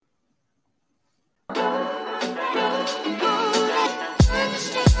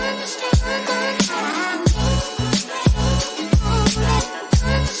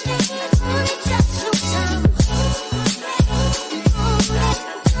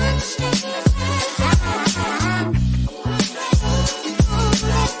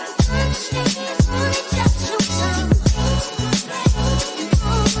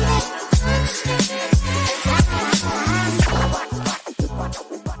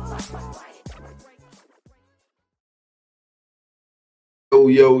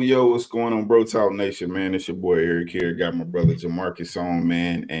Yo, what's going on, Bro Talk Nation, man? It's your boy Eric here. Got my brother Jamarcus on,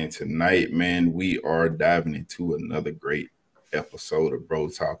 man. And tonight, man, we are diving into another great episode of Bro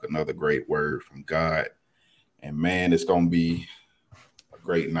Talk, another great word from God. And man, it's gonna be a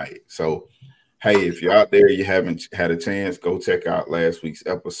great night. So, hey, if you're out there, you haven't had a chance, go check out last week's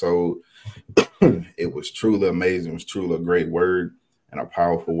episode. It was truly amazing. It was truly a great word and a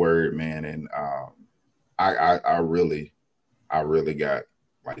powerful word, man. And I really got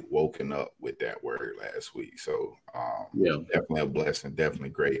like woken up with that word last week. So definitely a blessing, definitely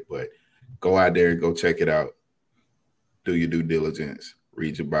great. But go out there, go check it out. Do your due diligence,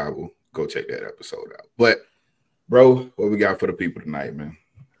 read your Bible, go check that episode out. But bro, what we got for the people tonight, man?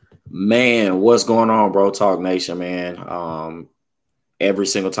 Man, what's going on, Bro Talk Nation, man? Every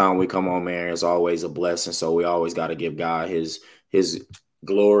single time we come on, man, it's always a blessing. So we always got to give God his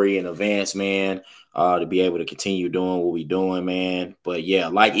glory in advance, man, to be able to continue doing what we doing, man. But yeah,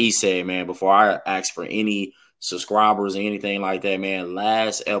 like he said, man, before I ask for any subscribers or anything like that, man,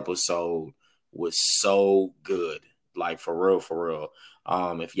 last episode was so good. Like for real.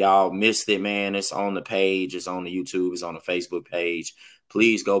 If y'all missed it, man, it's on the page, it's on the YouTube, it's on the Facebook page.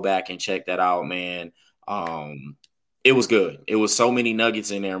 Please go back and check that out, man. It was good. It was so many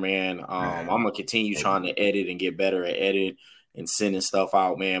nuggets in there, man. I'm gonna continue trying to edit and get better at edit and sending stuff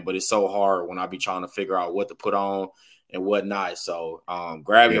out, man. But it's so hard when I be trying to figure out what to put on and whatnot. So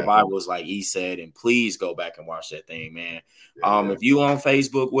grab your Bibles, like he said, and please go back and watch that thing, man. If you on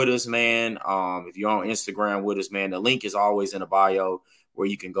Facebook with us, man, if you're on Instagram with us, man, the link is always in the bio where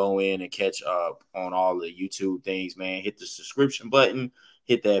you can go in and catch up on all the YouTube things, man. Hit the subscription button,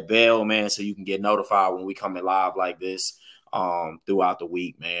 hit that bell, man, so you can get notified when we come in live like this throughout the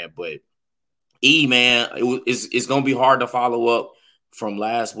week, man. But man, it's going to be hard to follow up from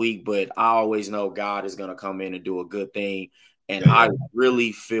last week, but I always know God is going to come in and do a good thing. And I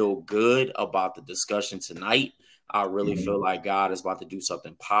really feel good about the discussion tonight. I really feel like God is about to do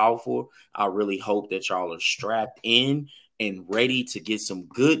something powerful. I really hope that y'all are strapped in and ready to get some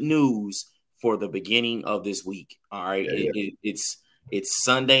good news for the beginning of this week. All right. It's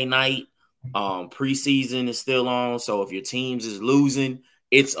Sunday night. Preseason is still on. So if your teams is losing,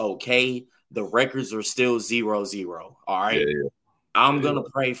 it's okay. The records are still 0-0. All right. I'm going to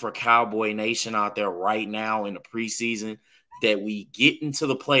pray for Cowboy Nation out there right now in the preseason that we get into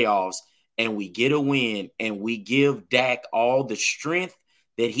the playoffs and we get a win and we give Dak all the strength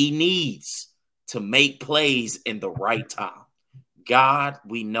that he needs to make plays in the right time. God,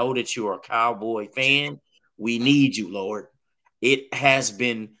 we know that you're a Cowboy fan. We need you, Lord. It has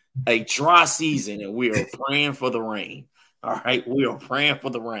been a dry season and we are praying for the rain. All right. We are praying for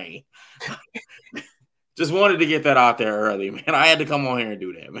the rain. Just wanted to get that out there early, man. I had to come on here and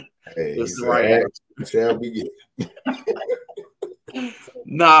do that, man. Hey, it's the right shall be good.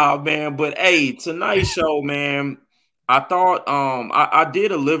 Nah, man. But hey, tonight's show, man, I thought I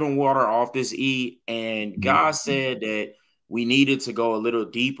did a living water off this and God said that we needed to go a little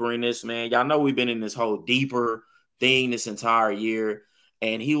deeper in this, man. Y'all know we've been in this whole deeper thing this entire year.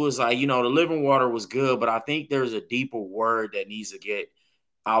 And he was like, the living water was good, but I think there's a deeper word that needs to get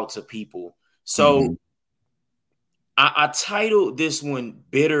out to people. So I titled this one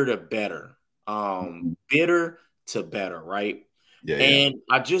Bitter to Better. Bitter to Better, right? And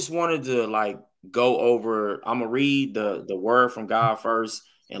I just wanted to go over, I'm going to read the word from God first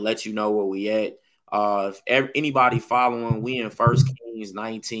and let you know where we at. If anybody following, we in 1 Kings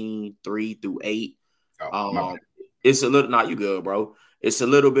 19, 3-8. It's a little, you good, bro. It's a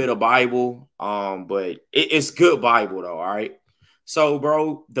little bit of Bible, but it's good Bible though, all right? So,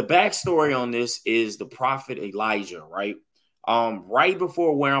 bro, the backstory on this is the prophet Elijah, right? Right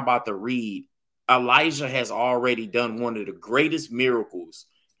before where I'm about to read, Elijah has already done one of the greatest miracles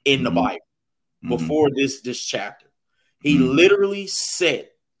in the Bible before this chapter. He literally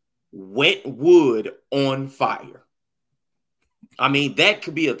set wet wood on fire. I mean, that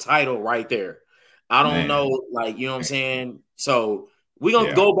could be a title right there. I don't know, you know what I'm saying? So we're going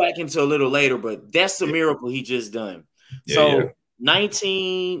to go back into a little later, but that's the miracle he just done.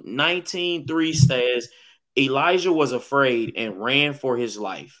 19:3 says, Elijah was afraid and ran for his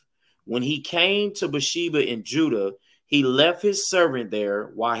life. When he came to Beersheba in Judah, he left his servant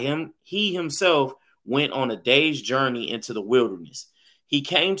there while he himself went on a day's journey into the wilderness. He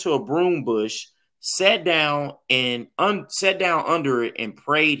came to a broom bush, sat down under it and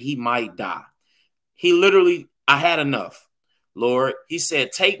prayed he might die. He literally, I had enough, Lord. He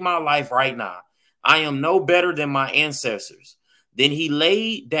said, take my life right now. I am no better than my ancestors. Then he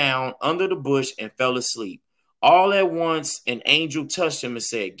laid down under the bush and fell asleep. All at once, an angel touched him and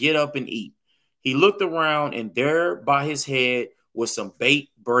said, get up and eat. He looked around, and there by his head with some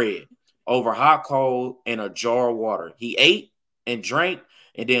baked bread over hot coal and a jar of water. He ate and drank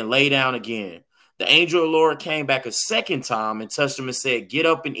and then lay down again. The angel of the Lord came back a second time and touched him and said, "Get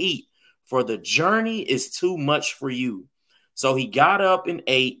up and eat, for the journey is too much for you." So he got up and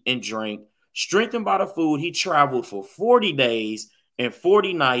ate and drank. Strengthened by the food, he traveled for 40 days and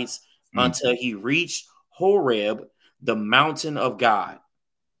 40 nights until he reached Horeb, the mountain of God.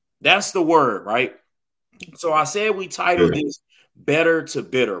 That's the word, right? So I said we titled this Better to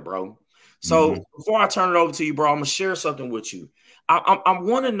Bitter, bro. So before I turn it over to you, bro, I'm going to share something with you. I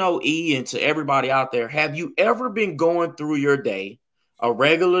want to know, E, and to everybody out there, have you ever been going through your day, a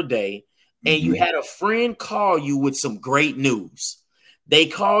regular day, and you had a friend call you with some great news? They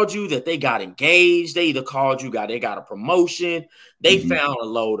called you that they got engaged. They either called you, they got a promotion. They found a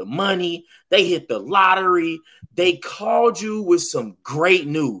load of money. They hit the lottery. They called you with some great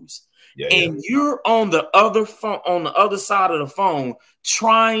news. And you're on the other phone, on the other side of the phone,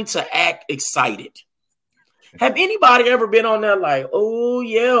 trying to act excited. Have anybody ever been on there like, "Oh,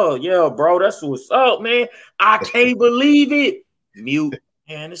 yeah, bro, that's what's up, man. I can't believe it." Mute.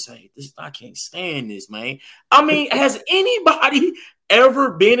 Man, this, I can't stand this, man. I mean, has anybody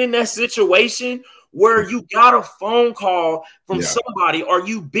ever been in that situation where you got a phone call from somebody, or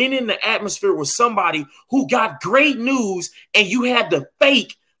you've been in the atmosphere with somebody who got great news and you had to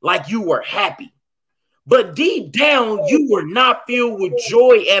fake like you were happy, but deep down you were not filled with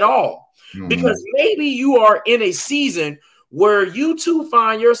joy at all? Because maybe you are in a season where you too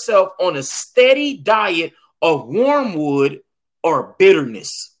find yourself on a steady diet of wormwood or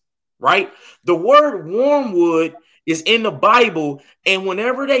bitterness, right? The word wormwood is in the Bible, and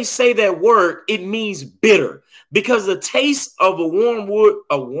whenever they say that word, it means bitter, because the taste of a wormwood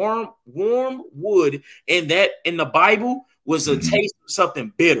in the Bible was a taste of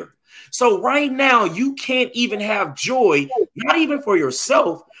something bitter. So right now you can't even have joy, not even for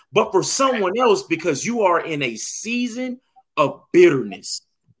yourself, but for someone else, because you are in a season of bitterness.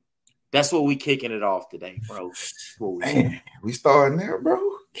 That's what we kicking it off today, bro. Man, we starting there, bro.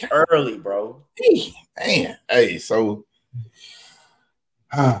 Early, bro. Man, hey, so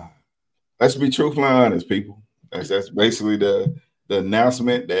let's be truthfully honest, people. That's basically the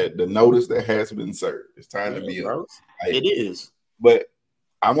announcement, that the notice that has been served. It's time to be bro. Like, it is. But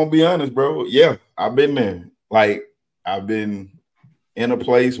I'm gonna be honest, bro. Yeah, I've been there. Like, I've been in a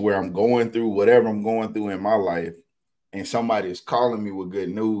place where I'm going through whatever I'm going through in my life, and somebody is calling me with good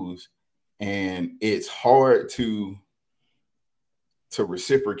news, and it's hard to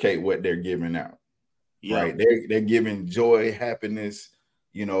reciprocate what they're giving out. Right? They're giving joy, happiness,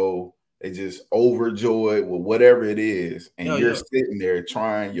 they just overjoyed with whatever it is, and you're sitting there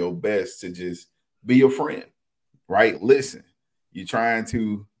trying your best to just be a friend, right? Listen, you're trying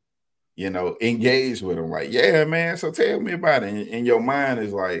to engage with them, like, yeah, man, so tell me about it. And your mind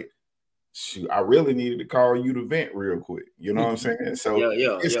is like, shoot, I really needed to call you to vent real quick. You know what I'm saying? So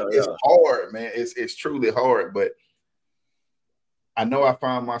it's hard, man. It's truly hard. But I know I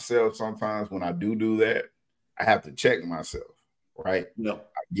find myself sometimes when I do that, I have to check myself, right? I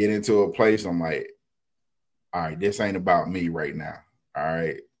get into a place, I'm like, all right, this ain't about me right now. All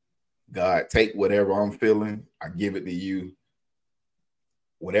right, God, take whatever I'm feeling, I give it to you.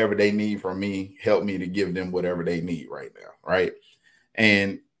 Whatever they need from me, help me to give them whatever they need right now, right?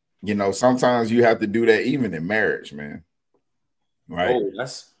 And sometimes you have to do that even in marriage, man. Right? Oh,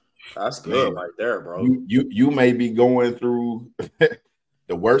 that's good, man, right there, bro. You may be going through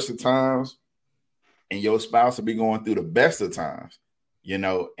the worst of times, and your spouse will be going through the best of times,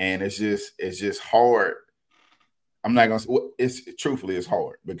 and it's just hard. I'm not gonna. It's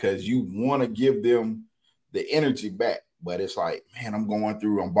hard because you want to give them the energy back. But it's like, man, I'm going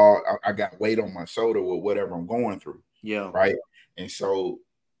through, I got weight on my shoulder with whatever I'm going through. Yeah. Right. And so,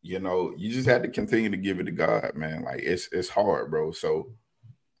 you just have to continue to give it to God, man. Like, it's hard, bro. So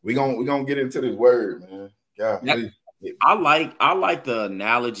we're gonna get into this word, man. Yeah. I like the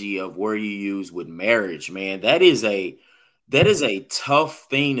analogy of where you use with marriage, man. That is a tough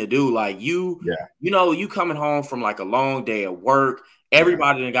thing to do. Like, you coming home from like a long day of work,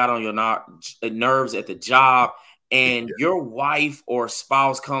 everybody that got on your nerves at the job, and your wife or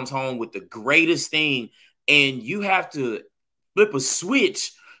spouse comes home with the greatest thing, and you have to flip a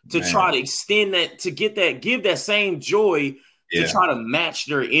switch to try to extend that, to give that same joy, to try to match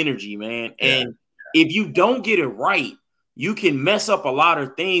their energy, man. And if you don't get it right, you can mess up a lot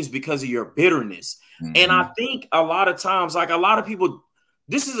of things because of your bitterness. And I think a lot of times, like, a lot of people,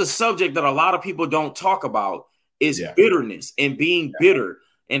 this is a subject that a lot of people don't talk about, is bitterness and being bitter,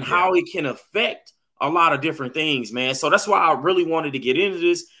 and how it can affect a lot of different things, man. So that's why I really wanted to get into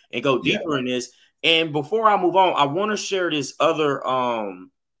this and go deeper in this. And before I move on, I want to share this other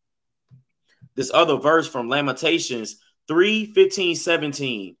verse from Lamentations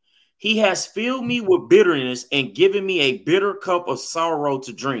 3:15-17. He has filled me with bitterness and given me a bitter cup of sorrow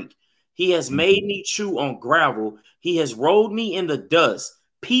to drink. He has made me chew on gravel. He has rolled me in the dust.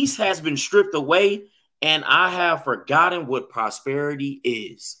 Peace has been stripped away, and I have forgotten what prosperity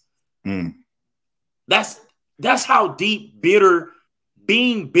is. That's how deep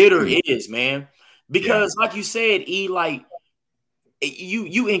being bitter is, man. Because like you said, E, like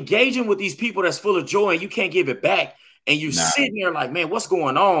you engaging with these people that's full of joy and you can't give it back. And you're sitting there like, man, what's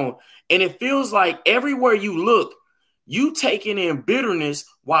going on? And it feels like everywhere you look, you taking in bitterness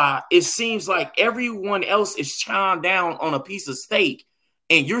while it seems like everyone else is chowing down on a piece of steak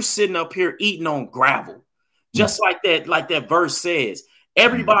and you're sitting up here eating on gravel. Just like that verse says.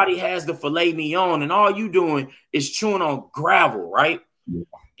 Everybody has the filet mignon and all you doing is chewing on gravel, right?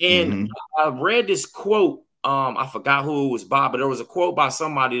 And I read this quote. I forgot who it was by, but there was a quote by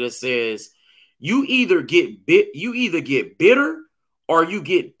somebody that says, you either get bitter or you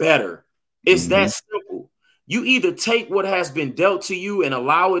get better. It's that simple. You either take what has been dealt to you and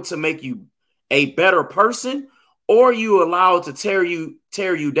allow it to make you a better person, or you allow it to tear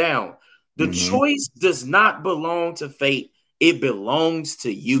you down. The choice does not belong to fate. It belongs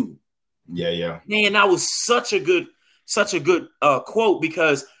to you. Yeah. Man, that was such a good quote,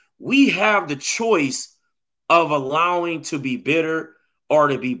 because we have the choice of allowing to be bitter or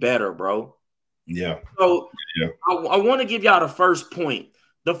to be better, bro. Yeah. So I want to give y'all the first point.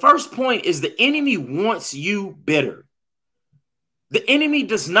 The first point is the enemy wants you bitter. The enemy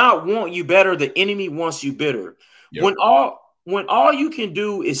does not want you better. The enemy wants you bitter. Yep. When all you can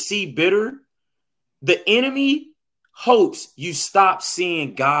do is see bitter, the enemy hopes you stop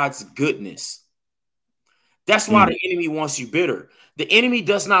seeing God's goodness. That's why the enemy wants you bitter. The enemy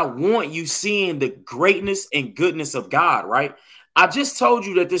does not want you seeing the greatness and goodness of God, right? I just told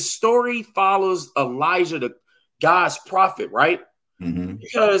you that this story follows Elijah, God's prophet, right?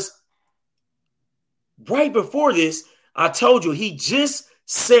 Because right before this, I told you he just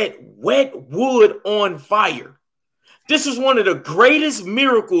set wet wood on fire. This is one of the greatest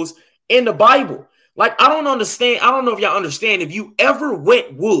miracles in the Bible. Like, I don't know if y'all understand, if you ever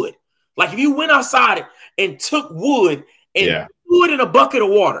wet wood, like if you went outside and took wood and threw it in a bucket of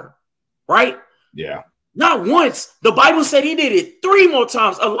water, right? Yeah. Not once. The Bible said he did it 3 more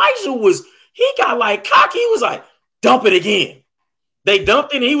times. Elijah he got like cocky. He was like, dump it again. They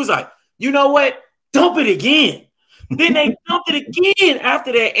dumped it and he was like, you know what? Dump it again. Then they dumped it again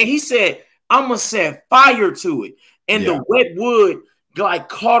after that. And he said, I'm going to set fire to it. And the wet wood like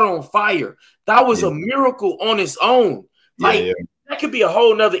caught on fire. That was a miracle on its own. Like that could be a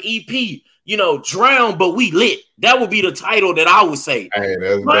whole nother EP, drown, but we lit. That would be the title that I would say.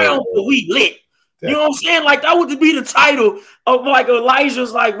 Drown, but we lit. You know what I'm saying? Like that would be the title of like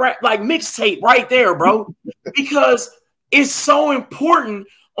Elijah's like mixtape right there, bro. Because it's so important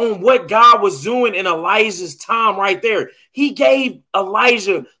on what God was doing in Elijah's time right there. He gave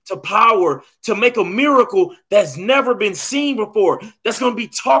Elijah to power to make a miracle that's never been seen before. That's going to be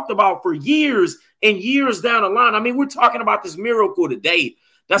talked about for years and years down the line. I mean, we're talking about this miracle today.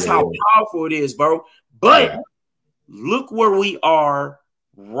 That's how powerful it is, bro. But look where we are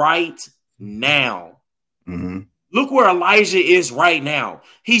right now. Look where Elijah is right now.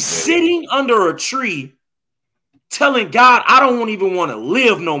 He's sitting under a tree telling God, I don't even want to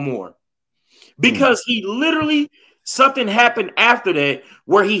live no more. Because he literally, something happened after that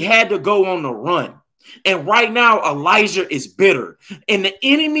where he had to go on the run. And right now, Elijah is bitter. And the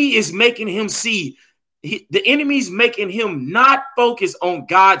enemy is making him the enemy's making him not focus on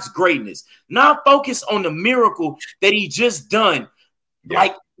God's greatness, not focus on the miracle that he just done.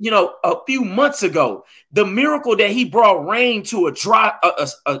 Like, a few months ago, the miracle that he brought rain to a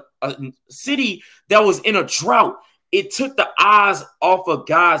city that was in a drought. It took the eyes off of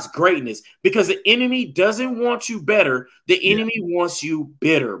God's greatness because the enemy doesn't want you better. The enemy wants you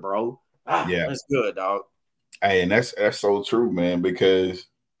bitter, bro. That's good, dog. Hey, and that's so true, man, because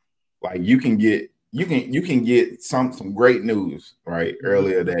like you can get some great news right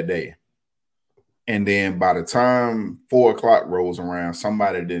earlier that day. And then by the time 4 o'clock rolls around,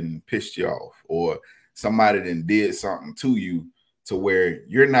 somebody didn't piss you off or somebody didn't did something to you to where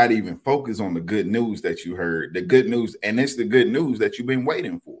you're not even focused on the good news that you heard, the good news. And it's the good news that you've been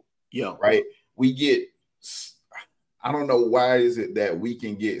waiting for. Yeah. Right. I don't know why is it that we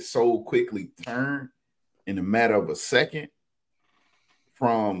can get so quickly turned in a matter of a second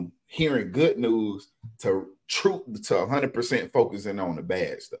from hearing good news to 100% focusing on the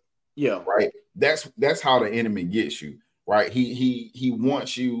bad stuff. Yeah. Right. That's how the enemy gets you. Right. He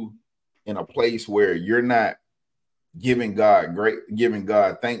wants you in a place where you're not giving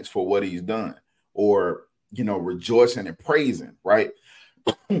God thanks for what he's done, or rejoicing and praising, right?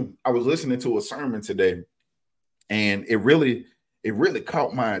 I was listening to a sermon today, and it really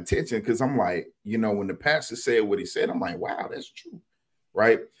caught my attention, because I'm like, when the pastor said what he said, I'm like, wow, that's true,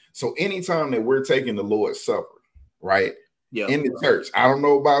 right? So anytime that we're taking the Lord's Supper, right, in the church, I don't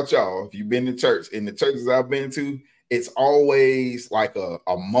know about y'all, if you've been to church, in the churches I've been to, it's always like a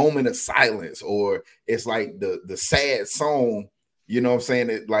moment of silence, or it's like the sad song, you know what I'm saying?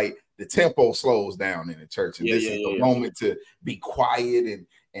 It like the tempo slows down in the church, and this is the moment to be quiet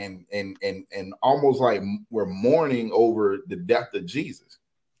and almost like we're mourning over the death of Jesus.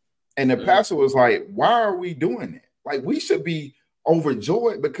 And the pastor was like, why are we doing that? Like, we should be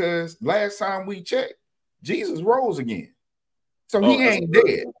overjoyed, because last time we checked, Jesus rose again. So he ain't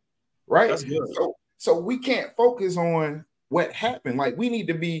dead, right? So we can't focus on what happened. Like, we need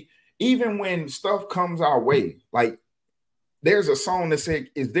to be, even when stuff comes our way, like there's a song that said,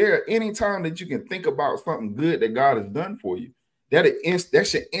 is there any time that you can think about something good that God has done for you? That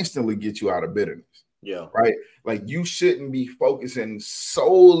should instantly get you out of bitterness. Yeah. Right. Like, you shouldn't be focusing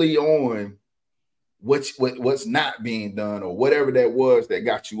solely on what's not being done, or whatever that was that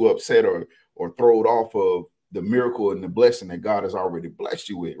got you upset or thrown off of the miracle and the blessing that God has already blessed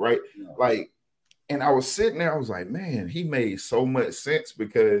you with. Right. Yeah. Like, and I was sitting there, I was like, man, he made so much sense,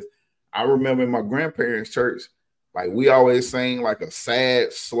 because I remember in my grandparents' church, like, we always sang like a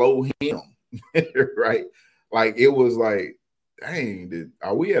sad, slow hymn, right? Like, it was like, dang,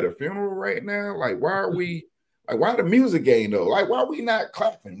 are we at a funeral right now? Like, why are we, like, why the music ain't though? Like, why are we not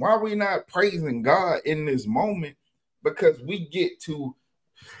clapping? Why are we not praising God in this moment? Because we get to,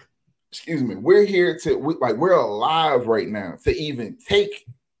 we're here to, we're alive right now to even take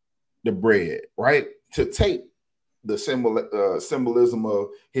the bread, right? To take the symbolism of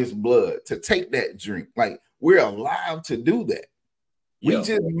his blood, to take that drink. Like, we're alive to do that. We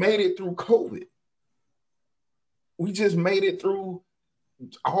just made it through COVID. We just made it through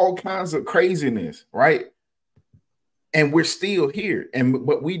all kinds of craziness, right? And we're still here.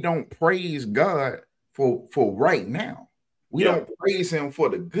 But we don't praise God for right now. We don't praise him for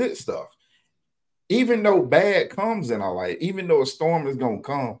the good stuff. Even though bad comes in our life, even though a storm is going to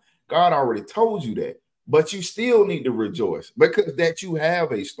come, God already told you that. But you still need to rejoice, because that you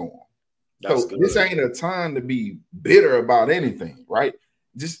have a storm. That's so good. This ain't a time to be bitter about anything, right?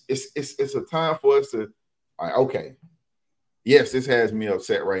 Just it's a time for us to, like, okay, yes, this has me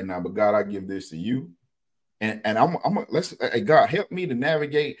upset right now, but God, I give this to you, and God, help me to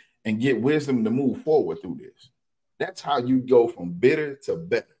navigate and get wisdom to move forward through this. That's how you go from bitter to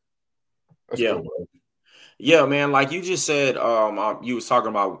better. Let's go, bro. Yeah, man. Like you just said, you was talking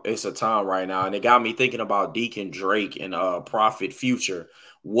about it's a time right now, and it got me thinking about Deacon Drake and Prophet Future.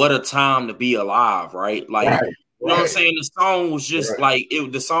 What a time to be alive, right? Like, you know what I'm saying? The song was just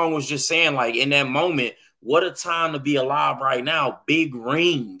the song was just saying, like, in that moment, what a time to be alive right now. Big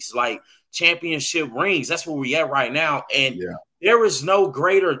rings, like championship rings. That's where we at right now. And there is no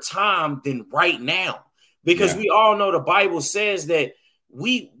greater time than right now, because we all know the Bible says that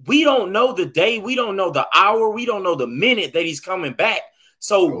we don't know the day, we don't know the hour, we don't know the minute that he's coming back.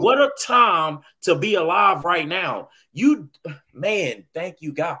 So what a time to be alive right now. Thank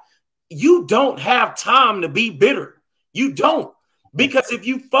you, God. You don't have time to be bitter. You don't. Because if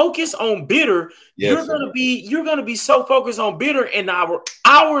you focus on bitter, you're gonna be so focused on bitter, and our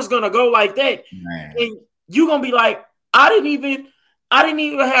hour is gonna go like that. Man. And you're gonna be like, I didn't even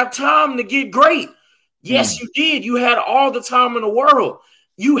have time to get great. Yes, you did. You had all the time in the world.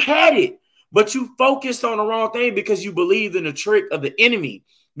 You had it, but you focused on the wrong thing because you believed in the trick of the enemy.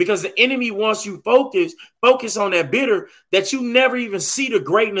 Because the enemy wants you focus on that bitter, that you never even see the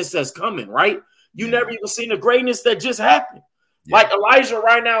greatness that's coming, right? You never even seen the greatness that just happened. Yeah. Like Elijah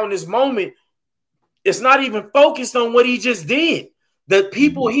right now in this moment, it's not even focused on what he just did. The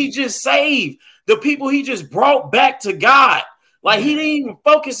people he just saved, the people he just brought back to God. Like, he didn't even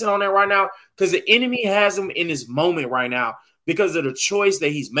focus on that right now, because the enemy has him in this moment right now because of the choice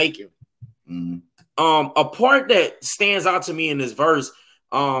that he's making. A part that stands out to me in this verse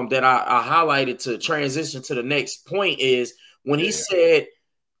that I highlighted to transition to the next point is when he said,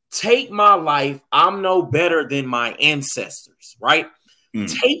 take my life, I'm no better than my ancestors, right?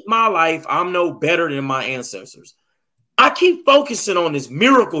 Take my life, I'm no better than my ancestors. I keep focusing on this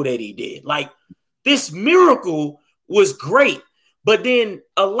miracle that he did. Like, this miracle was great. But then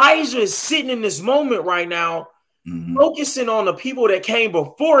Elijah is sitting in this moment right now, focusing on the people that came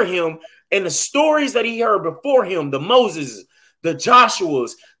before him and the stories that he heard before him, the Moses, the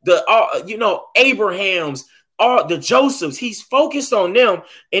Joshuas, the Abrahams, all the Josephs. He's focused on them.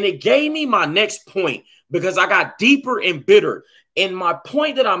 And it gave me my next point because I got deeper and bitter. And my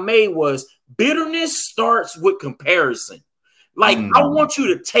point that I made was bitterness starts with comparison. Like, I want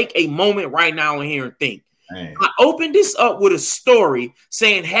you to take a moment right now in here and think. Man. I opened this up with a story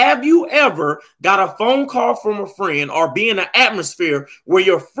saying, have you ever got a phone call from a friend or be in an atmosphere where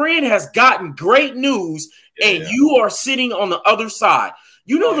your friend has gotten great news and you are sitting on the other side?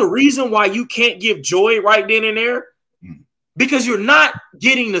 You know the reason why you can't give joy right then and there? Because you're not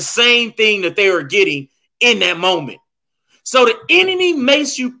getting the same thing that they are getting in that moment. So the enemy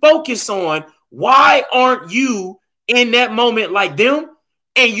makes you focus on why aren't you in that moment like them?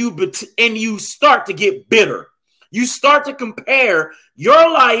 And you start to get bitter. You start to compare your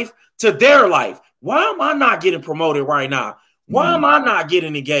life to their life. Why am I not getting promoted right now? Why am I not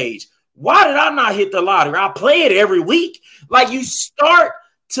getting engaged? Why did I not hit the lottery? I play it every week. Like you start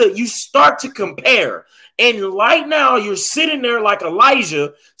to compare. And right now you're sitting there like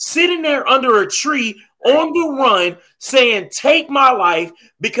Elijah, sitting there under a tree on the run saying, take my life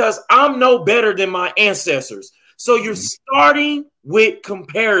because I'm no better than my ancestors. So you're starting with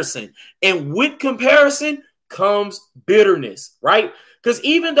comparison, and with comparison comes bitterness, right? Because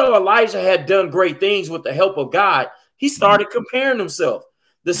even though Elijah had done great things with the help of God, he started comparing himself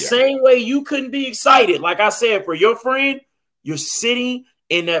the same way you couldn't be excited. Like I said, for your friend, you're sitting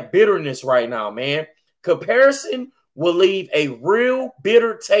in that bitterness right now, man. Comparison will leave a real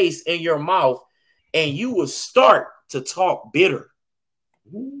bitter taste in your mouth, and you will start to talk bitter.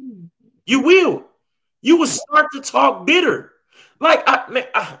 You will. You will start to talk bitter. Like,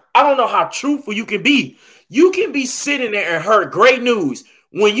 I don't know how truthful you can be. You can be sitting there and heard great news.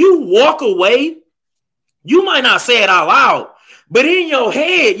 When you walk away, you might not say it out loud, but in your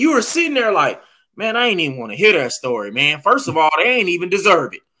head, you are sitting there like, man, I ain't even want to hear that story, man. First of all, they ain't even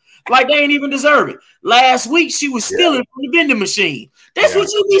deserve it. Like, they ain't even deserve it. Last week, she was stealing from the vending machine. That's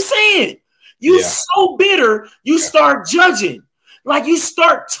what you be saying. You so bitter, you start judging. Like you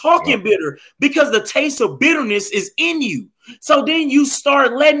start talking bitter because the taste of bitterness is in you. So then you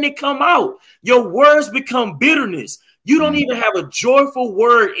start letting it come out. Your words become bitterness. You don't even have a joyful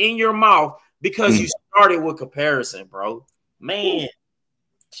word in your mouth because you started with comparison, bro. Man.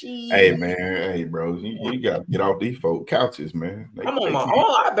 Geez. Hey, man. Hey, bro. You got to get off these folk couches, man. I'm on my own.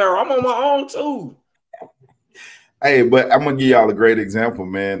 I'm on my own, too. Hey, but I'm going to give y'all a great example,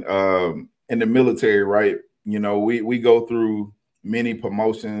 man. In the military, right? You know, we go through many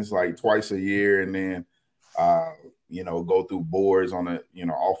promotions like twice a year, and then go through boards on the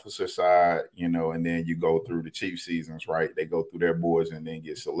officer side, and then you go through the chief seasons, right? They go through their boards and then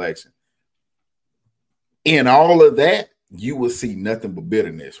get selection. In all of that, you will see nothing but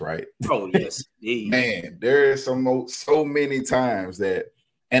bitterness, right? Oh yes, man. There is so many times that,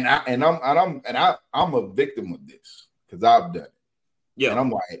 I'm a victim of this because I've done it. Yeah, and I'm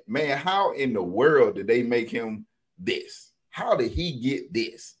like, man, how in the world did they make him this? How did he get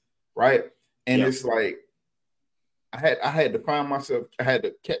this? Right. And it's like I had to find myself, I had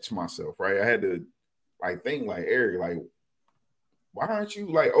to catch myself, right? I had to think like Eric, like, why aren't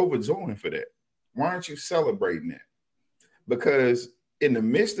you overjoying for that? Why aren't you celebrating that? Because in the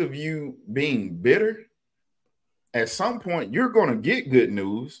midst of you being bitter, at some point you're gonna get good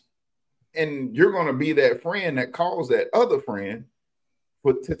news, and you're gonna be that friend that calls that other friend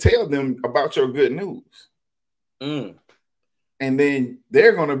to tell them about your good news. And then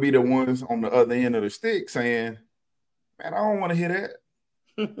they're going to be the ones on the other end of the stick saying, man, I don't want to hear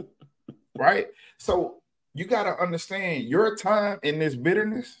that. Right? So you got to understand your time in this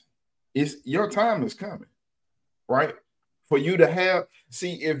bitterness your time is coming. Right? For you to have,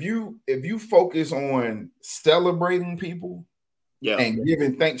 if you focus on celebrating people and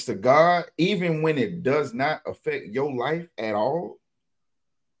giving thanks to God, even when it does not affect your life at all,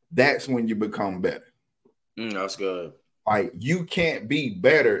 that's when you become better. That's good. Like, you can't be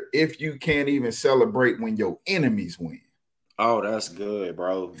better if you can't even celebrate when your enemies win. Oh, that's good,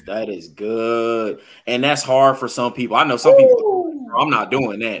 bro. That is good. And that's hard for some people. I know some people, I'm not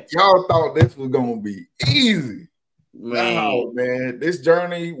doing that. Y'all thought this was going to be easy. No, man. This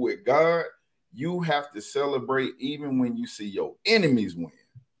journey with God, you have to celebrate even when you see your enemies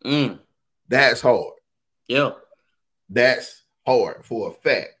win. That's hard. Yeah. That's hard for a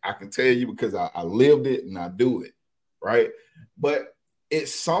fact. I can tell you because I lived it and I do it. Right. But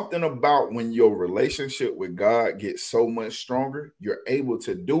it's something about when your relationship with God gets so much stronger, you're able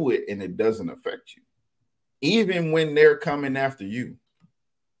to do it and it doesn't affect you. Even when they're coming after you,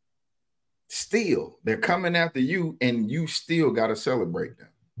 still they're coming after you and you still got to celebrate them.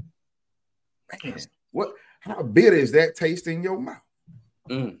 Man, how bitter is that taste in your mouth?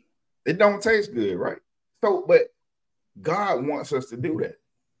 It don't taste good, right? So, but God wants us to do that.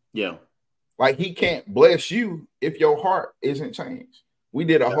 Yeah. Like he can't bless you if your heart isn't changed. We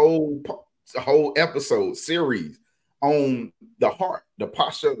did a whole episode series on the heart, the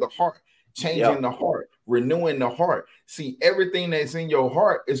posture of the heart, changing the heart, renewing the heart. See, everything that's in your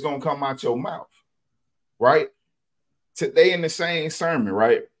heart is going to come out your mouth, right? Today in the same sermon,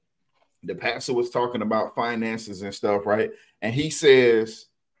 right? The pastor was talking about finances and stuff, right? And he says,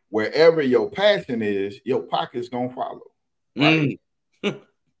 wherever your passion is, your pocket's going to follow, right?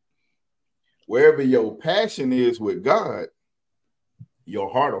 Wherever your passion is with God,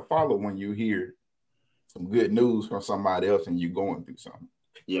 your heart will follow when you hear some good news from somebody else and you're going through something.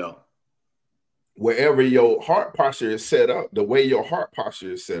 Yeah. Wherever your heart posture is set up, the way your heart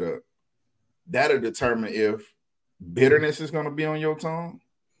posture is set up, that'll determine if bitterness is going to be on your tongue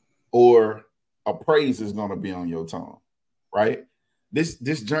or a praise is going to be on your tongue, right?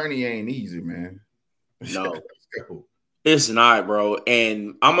 This journey ain't easy, man. No. Let's go. It's not, bro.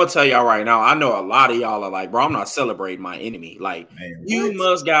 And I'm gonna tell y'all right now, I know a lot of y'all are like, bro, I'm not celebrating my enemy. Like, man, you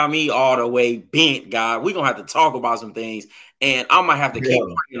must got me all the way bent, God. We're gonna have to talk about some things, and I might have to keep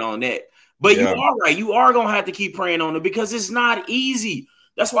praying on that. But you are right, you are gonna have to keep praying on it because it's not easy.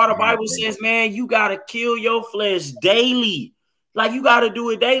 That's why the Bible says, man, you gotta kill your flesh daily. Like, you gotta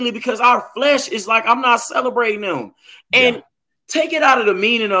do it daily because our flesh is like, I'm not celebrating them. And take it out of the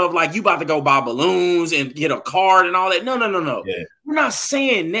meaning of like you about to go buy balloons and get a card and all that. No. Yeah. We're not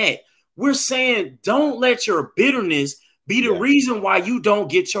saying that. We're saying don't let your bitterness be the reason why you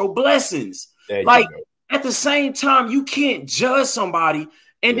don't get your blessings. Like at the same time, you can't judge somebody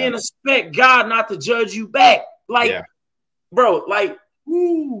and then expect God not to judge you back. Like, bro, like,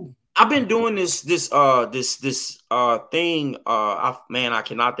 I've been doing this thing. I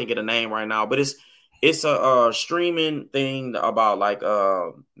cannot think of the name right now, but it's a streaming thing about like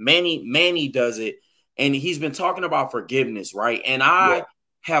Manny does it, and he's been talking about forgiveness, right? And I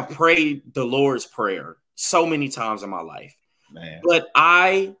have prayed the Lord's Prayer so many times in my life, man. But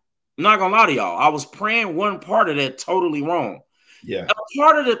I'm not gonna lie to y'all, I was praying one part of that totally wrong. Yeah, a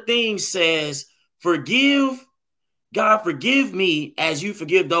part of the thing says, "Forgive God, forgive me as you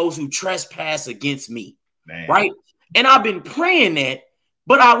forgive those who trespass against me," man. Right? And I've been praying that,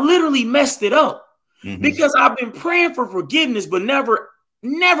 but I literally messed it up. Because I've been praying for forgiveness, but never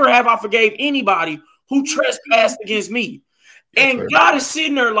have I forgave anybody who trespassed against me. And God is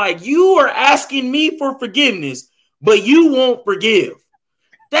sitting there like, you are asking me for forgiveness, but you won't forgive.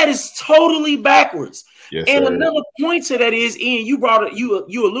 That is totally backwards. Yes, and another point to that is, Ian, you brought it,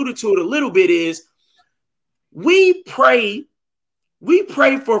 you alluded to it a little bit, is we pray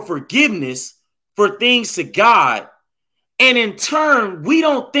for forgiveness for things to God. And in turn, we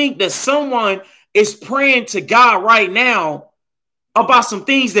don't think that someone is praying to God right now about some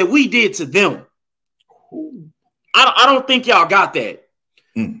things that we did to them. I don't think y'all got that.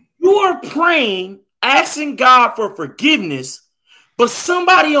 You are praying, asking God for forgiveness, but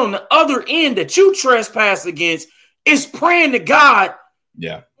somebody on the other end that you trespass against is praying to God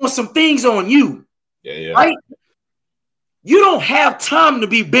for some things on you. Right? You don't have time to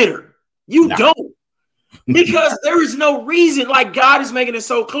be bitter. You don't. Because there is no reason. Like, God is making it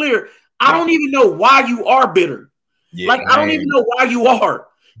so clear. I don't even know why you are bitter. I don't even know why you are.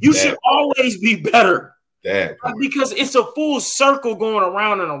 You should always be better. Because it's a full circle going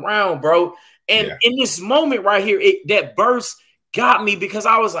around and around, bro. And in this moment right here, that verse got me because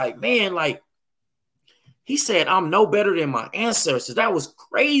I was like, man, like, he said, I'm no better than my ancestors. That was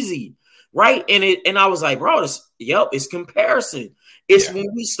crazy. Right. And I was like, bro, it's comparison. It's when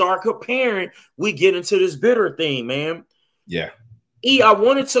we start comparing, we get into this bitter thing, man. Yeah. I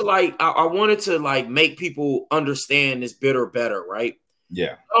wanted to make people understand this bitter better, right?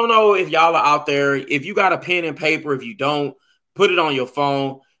 Yeah. I don't know if y'all are out there. If you got a pen and paper, if you don't, put it on your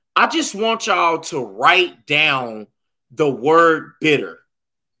phone. I just want y'all to write down the word bitter,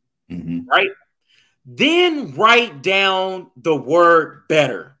 right? Then write down the word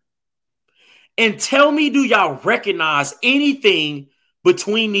better. And tell me, do y'all recognize anything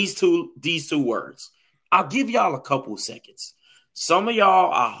between these two words? I'll give y'all a couple seconds. Some of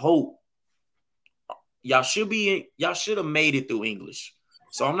y'all, I hope, y'all should have made it through English.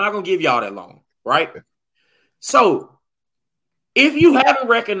 So I'm not going to give y'all that long, right? So if you haven't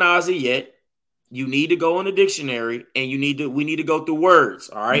recognized it yet, you need to go in the dictionary and we need to go through words,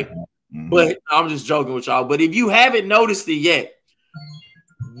 all right? But I'm just joking with y'all. But if you haven't noticed it yet,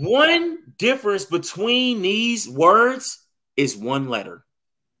 one difference between these words is one letter.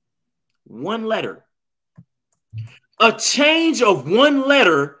 One letter. A change of one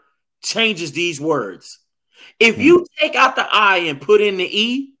letter changes these words. If you take out the I and put in the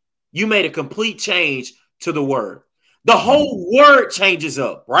E, you made a complete change to the word. The whole word changes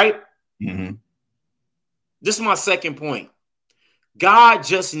up, right? Mm-hmm. This is my second point. God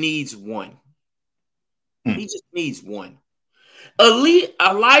just needs one. He just needs one.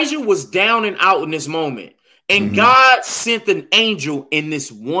 Elijah was down and out in this moment, and God sent an angel in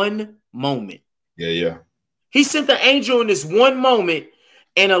this one moment. Yeah. He sent the angel in this one moment,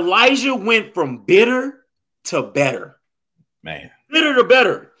 and Elijah went from bitter to better. Man. Bitter to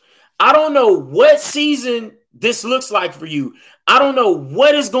better. I don't know what season this looks like for you. I don't know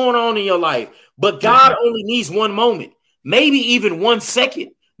what is going on in your life, but God only needs one moment, maybe even 1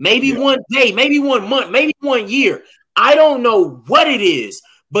 second, maybe 1 day, maybe 1 month, maybe 1 year. I don't know what it is,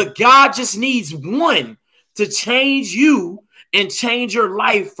 but God just needs one to change you and change your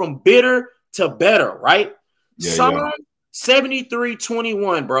life from bitter to better, right? Psalm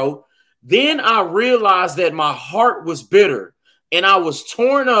 73:21, bro. Then I realized that my heart was bitter and I was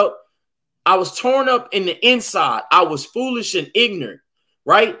torn up. I was torn up in the inside. I was foolish and ignorant,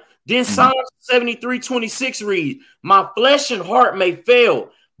 right? Then Psalm 73:26 read, my flesh and heart may fail,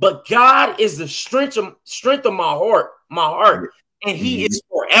 but God is the strength of my heart, and he is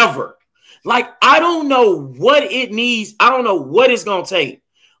forever. Like, I don't know what it needs. I don't know what it's going to take.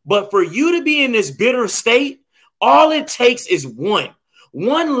 But for you to be in this bitter state, all it takes is one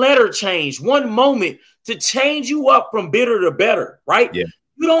letter change, one moment to change you up from bitter to better, right? Yeah.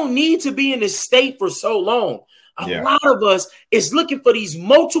 You don't need to be in this state for so long. A lot of us is looking for these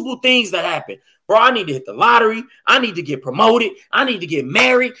multiple things that happen. Bro, I need to hit the lottery. I need to get promoted. I need to get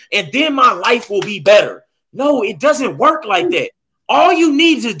married. And then my life will be better. No, it doesn't work like that. All you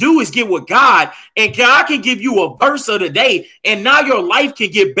need to do is get with God, and God can give you a verse of the day, and now your life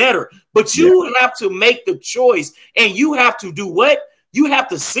can get better. But you have to make the choice, and you have to do what? You have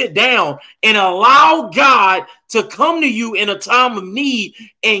to sit down and allow God to come to you in a time of need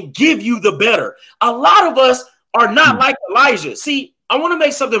and give you the better. A lot of us are not like Elijah. See, I want to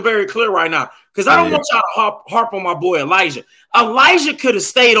make something very clear right now, because I don't want y'all to harp on my boy Elijah. Elijah could have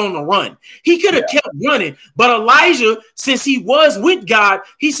stayed on the run. He could have kept running. But Elijah, since he was with God,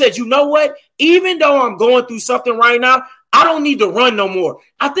 he said, you know what? Even though I'm going through something right now, I don't need to run no more.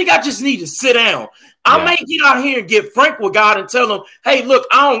 I think I just need to sit down. I may get out here and get frank with God and tell him, hey, look,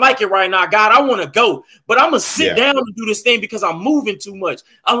 I don't like it right now, God. I want to go. But I'm going to sit down and do this thing because I'm moving too much.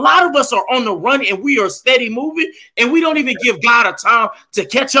 A lot of us are on the run and we are steady moving, and we don't even give God a time to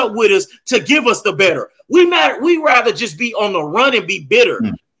catch up with us, to give us the better. We rather just be on the run and be bitter.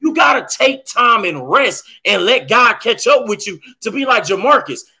 You got to take time and rest and let God catch up with you to be like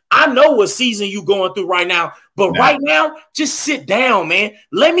Jamarcus. I know what season you going through right now, but right now, just sit down, man.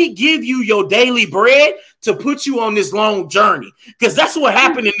 Let me give you your daily bread to put you on this long journey, because that's what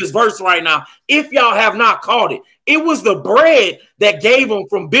happened in this verse right now. If y'all have not caught it, it was the bread that gave him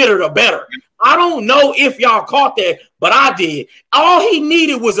from bitter to better. I don't know if y'all caught that, but I did. All he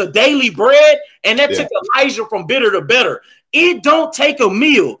needed was a daily bread, and that took Elijah from bitter to better. It don't take a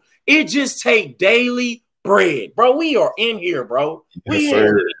meal. It just take daily bread. Bro, we are in here, bro. Yes,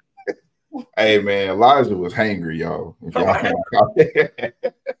 sir. Hey, man, Elijah was hangry, y'all. If y'all hey,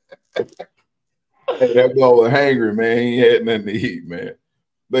 that boy was hangry, man. He had nothing to eat, man.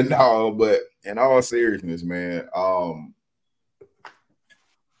 But no, but in all seriousness, man, to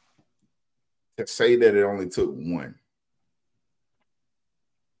say that it only took one,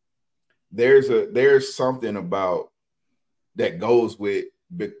 there's something about that goes with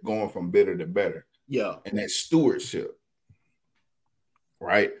going from bitter to better. Yeah. And that stewardship,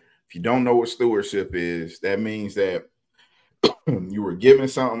 right? If you don't know what stewardship is, that means that you were given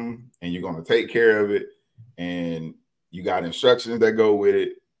something and you're going to take care of it, and you got instructions that go with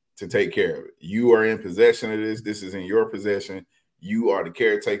it to take care of it. You are in possession of this. This is in your possession. You are the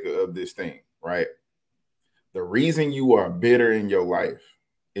caretaker of this thing, right? The reason you are bitter in your life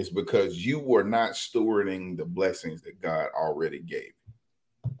is because you were not stewarding the blessings that God already gave.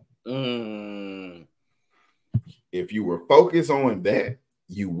 If you were focused on that,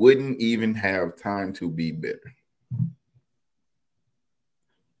 you wouldn't even have time to be bitter.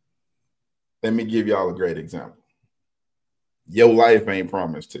 Let me give y'all a great example. Your life ain't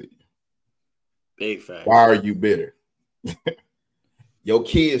promised to you. Big fact. Why are you bitter? Your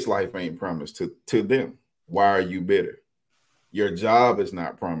kids' life ain't promised to them. Why are you bitter? Your job is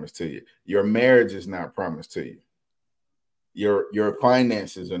not promised to you. Your marriage is not promised to you. Your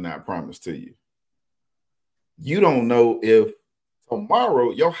finances are not promised to you. You don't know if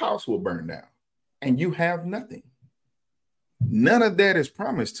tomorrow your house will burn down and you have nothing. None of that is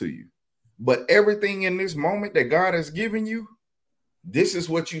promised to you. But everything in this moment that God has given you, this is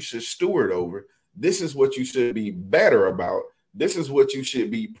what you should steward over. This is what you should be better about. This is what you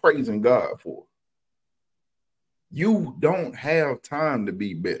should be praising God for. You don't have time to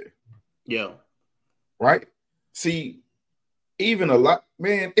be bitter. Yeah. Right? See, even a lot,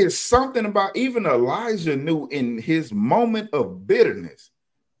 man, it's something about even Elijah knew in his moment of bitterness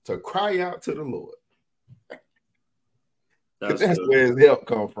to cry out to the Lord. That's where his help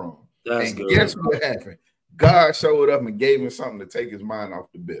come from. That's and good. Guess what happened? God showed up and gave him something to take his mind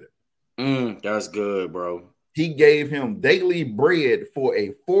off the bitter. That's good, bro. He gave him daily bread for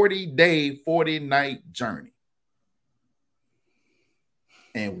a 40-day, 40-night journey.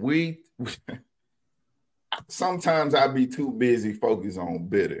 And sometimes I be too busy focused on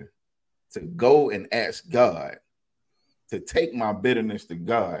bitter to go and ask God to take my bitterness to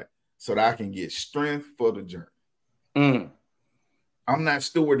God so that I can get strength for the journey. I'm not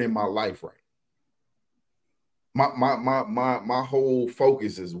stewarding my life right. My whole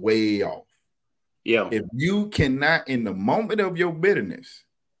focus is way off. Yeah. If you cannot, in the moment of your bitterness,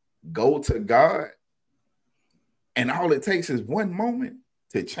 go to God, and all it takes is one moment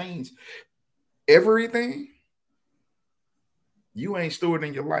to change everything, you ain't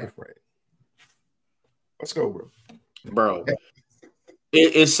stewarding your life right. Let's go, bro.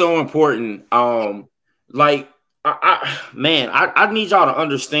 It's so important. Like I need y'all to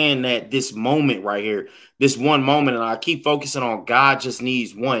understand that this moment right here, this one moment, and I keep focusing on God just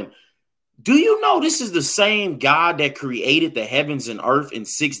needs one. Do you know this is the same God that created the heavens and earth in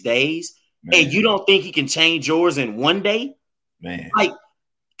 6 days? Man. And you don't think he can change yours in 1 day? Man. Like,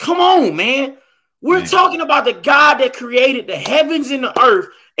 come on, man. We're talking about the God that created the heavens and the earth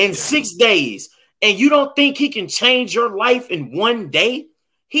in 6 days. And you don't think he can change your life in 1 day?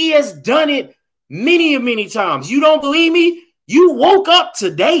 He has done it many, many times. You don't believe me? You woke up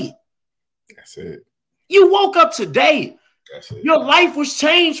today. That's it. You woke up today. That's it. Your life was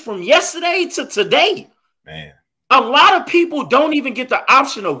changed from yesterday to today. Man. A lot of people don't even get the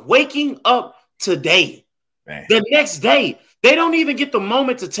option of waking up today. Man. The next day. They don't even get the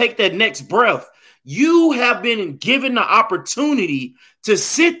moment to take that next breath. You have been given the opportunity to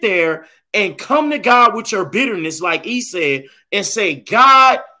sit there and come to God with your bitterness, like he said, and say,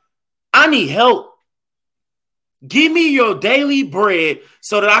 God, I need help. Give me your daily bread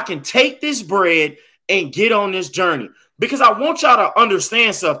so that I can take this bread and get on this journey. Because I want y'all to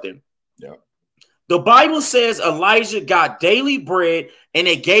understand something. Yeah. The Bible says Elijah got daily bread and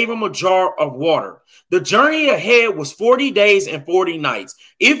they gave him a jar of water. The journey ahead was 40 days and 40 nights.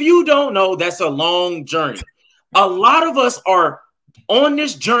 If you don't know, that's a long journey. A lot of us are on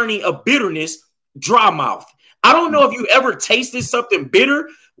this journey of bitterness, dry mouth. I don't know if you ever tasted something bitter.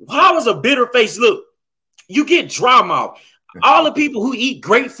 How does a bitter face look? You get dry mouth. All the people who eat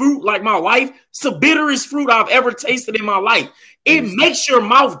grapefruit, like my wife, it's the bitterest fruit I've ever tasted in my life. It makes your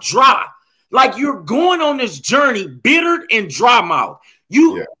mouth dry. Like you're going on this journey, bitter and dry mouth.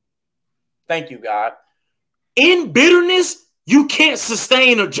 Thank you, God. In bitterness, you can't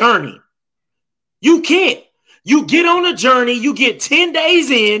sustain a journey. You can't. You get on a journey, you get 10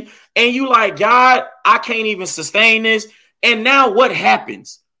 days in, and you like, God, I can't even sustain this. And now what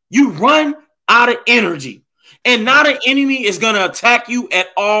happens? You run out of energy. And now the enemy is going to attack you at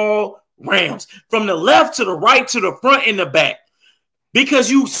all rounds, from the left to the right to the front and the back, because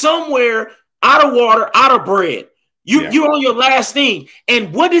you somewhere out of water, out of bread. You're on your last thing.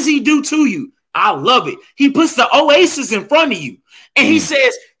 And what does he do to you? I love it. He puts the oasis in front of you and he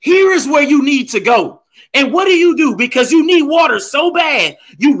says, here is where you need to go. And what do? Because you need water so bad,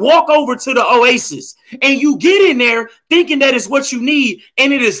 you walk over to the oasis and you get in there thinking that is what you need.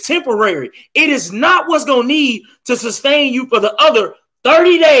 And it is temporary. It is not what's going to need to sustain you for the other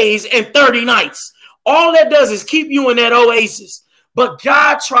 30 days and 30 nights. All that does is keep you in that oasis. But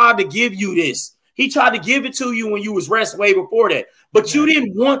God tried to give you this. He tried to give it to you when you was rest way before that. But you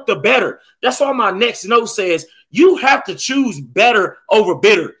didn't want the better. That's why my next note says you have to choose better over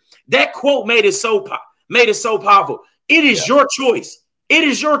bitter. That quote made it so powerful. It is your choice. It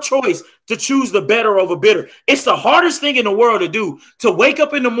is your choice to choose the better over bitter. It's the hardest thing in the world to do, to wake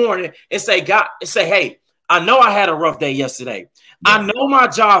up in the morning and say, God, and say, hey, I know I had a rough day yesterday. Yeah. I know my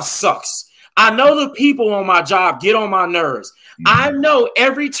job sucks. I know the people on my job get on my nerves. I know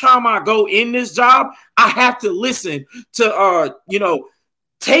every time I go in this job, I have to listen to,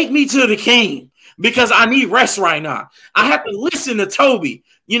 take me to the king because I need rest right now. I have to listen to Toby,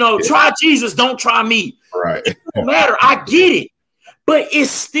 try Jesus, don't try me. Right. It don't matter. I get it, but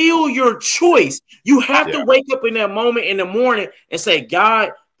it's still your choice. You have to wake up in that moment in the morning and say,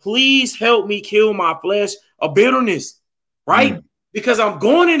 God, please help me kill my flesh of bitterness, right? Because I'm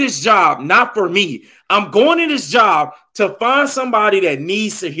going in this job, not for me. I'm going in this job to find somebody that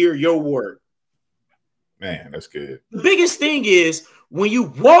needs to hear your word. Man, that's good. The biggest thing is When you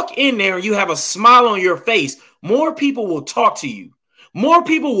walk in there and you have a smile on your face, more people will talk to you. More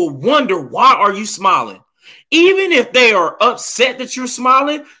people will wonder, why are you smiling? Even if they are upset that you're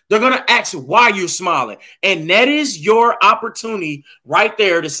smiling, they're going to ask why you're smiling. And that is your opportunity right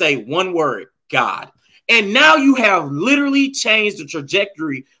there to say one word, God. And now you have literally changed the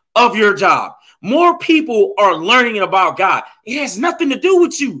trajectory of your job. More people are learning about God. It has nothing to do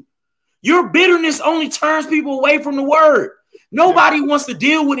with you. Your bitterness only turns people away from the word. Nobody wants to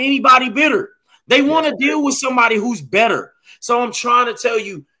deal with anybody bitter. They want to deal with somebody who's better. So I'm trying to tell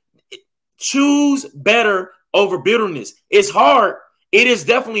you, choose better over bitterness. It's hard. It is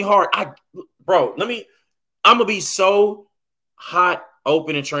definitely hard. I'm gonna be so hot,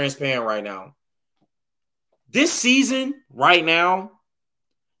 open, and transparent right now. This season right now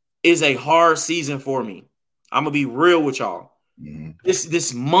is a hard season for me. I'm gonna be real with y'all. Mm-hmm.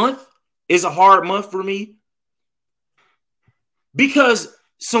 This month is a hard month for me because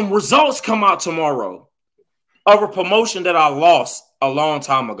some results come out tomorrow of a promotion that I lost a long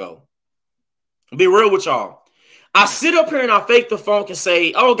time ago. I'll be real with y'all. I sit up here and I fake the funk and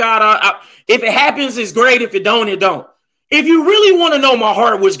say, oh God, if it happens, it's great. If it don't, it don't. If you really want to know my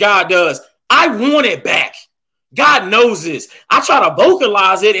heart, which God does, I want it back. God knows this. I try to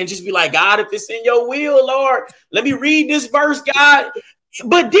vocalize it and just be like, God, if it's in your will, Lord, let me read this verse, God.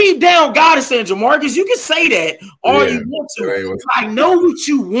 But deep down, God is saying, Jamarcus, you can say that all you want to. I know what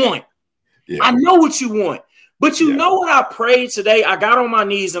you want. Yeah. I know what you want. But you know what I prayed today? I got on my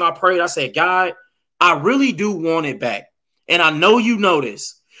knees and I prayed. I said, God, I really do want it back. And I know you know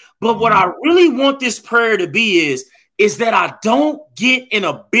this. But what I really want this prayer to be is that I don't get in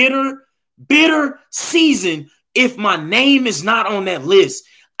a bitter season if my name is not on that list.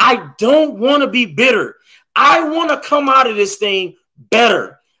 I don't want to be bitter. I want to come out of this thing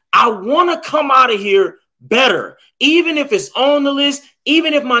better. I want to come out of here better. Even if it's on the list,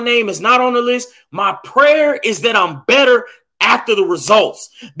 even if my name is not on the list, my prayer is that I'm better after the results,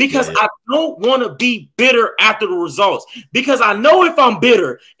 because I don't want to be bitter after the results, because I know if I'm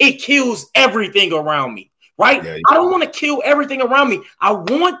bitter, it kills everything around me. Right? Yeah. I don't want to kill everything around me. I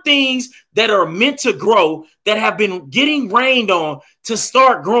want things that are meant to grow, that have been getting rained on, to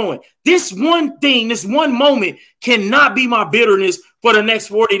start growing. This one thing, this one moment cannot be my bitterness for the next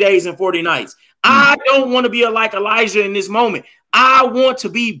 40 days and 40 nights. I don't want to be like Elijah in this moment. I want to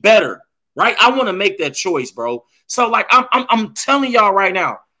be better, right? I want to make that choice, bro. So like I'm telling y'all right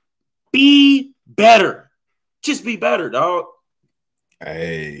now, be better. Just be better, dog.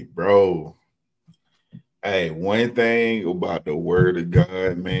 Hey, bro. Hey, one thing about the word of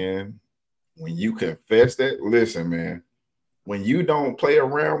God, man, when you confess that, listen, man, when you don't play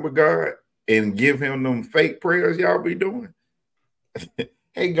around with God and give him them fake prayers y'all be doing,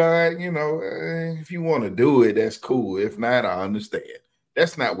 hey, God, if you want to do it, that's cool. If not, I understand.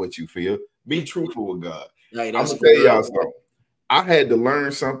 That's not what you feel. Be truthful with God. Right, I'm going to tell y'all something. I had to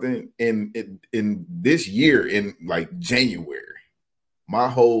learn something in this year, in like January. My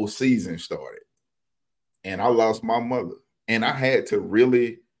whole season started. And I lost my mother. And I had to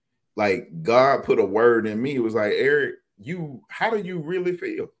really, like, God put a word in me. It was like, Eric, how do you really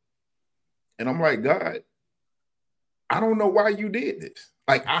feel? And I'm like, God, I don't know why you did this.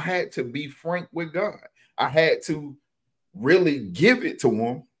 Like, I had to be frank with God. I had to really give it to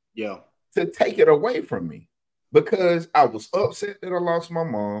him to take it away from me, because I was upset that I lost my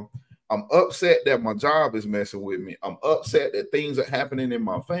mom. I'm upset that my job is messing with me. I'm upset that things are happening in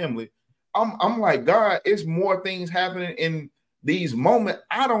my family. I'm like, God, it's more things happening in these moments.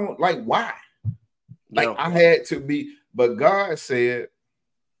 I don't like, why? Like, I had to be, but God said,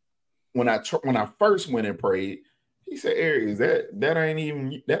 when I first went and prayed, he said, Eric, that ain't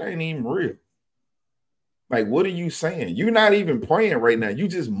even real. Like, what are you saying? You're not even praying right now. You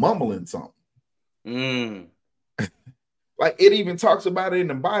just mumbling something. Like, it even talks about it in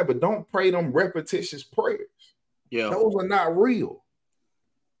the Bible. Don't pray them repetitious prayers. Yeah, those are not real.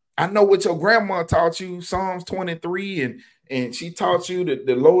 I know what your grandma taught you, Psalms 23, and she taught you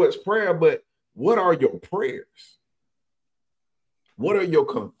the Lord's Prayer, but what are your prayers? What are your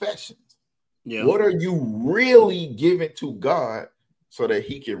confessions? Yeah. What are you really giving to God so that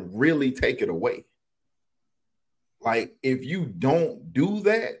he can really take it away? Like, if you don't do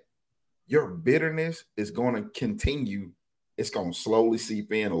that, your bitterness is going to continue. It's going to slowly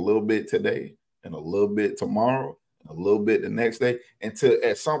seep in a little bit today and a little bit tomorrow, a little bit the next day, until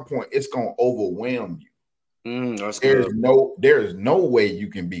at some point it's going to overwhelm you. There is no way you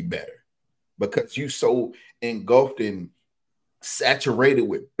can be better, because you so engulfed and saturated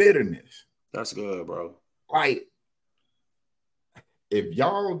with bitterness. That's good, bro. Like, if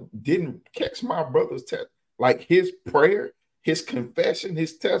y'all didn't catch my brother's text, like his prayer, his confession,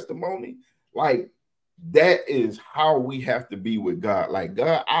 his testimony, like that is how we have to be with God. Like,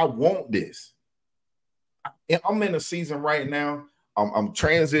 God, I want this. I'm in a season right now. I'm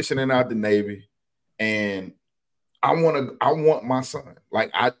transitioning out the Navy, and I want my son.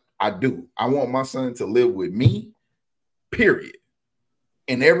 Like I do. I want my son to live with me, period.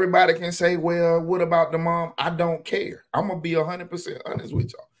 And everybody can say, well, what about the mom? I don't care. I'm going to be 100% honest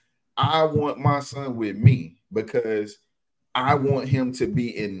with y'all. I want my son with me because I want him to be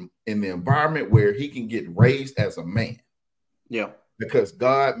in the environment where he can get raised as a man. Yeah. Because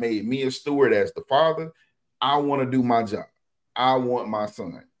God made me a steward as the father. I want to do my job. I want my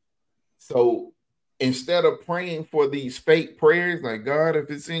son. So instead of praying for these fake prayers, like, God, if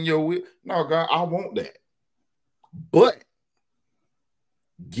it's in your will, no, God, I want that. But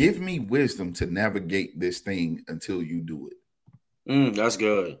give me wisdom to navigate this thing until you do it. That's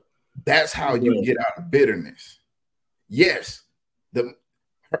good. That's how you get out of bitterness. Yes,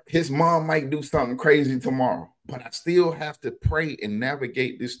 his mom might do something crazy tomorrow, but I still have to pray and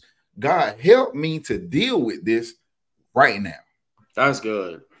navigate this. God, help me to deal with this right now. That's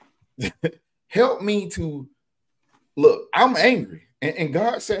good. Help me to look, I'm angry. And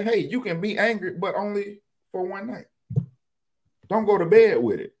God said, hey, you can be angry, but only for one night. Don't go to bed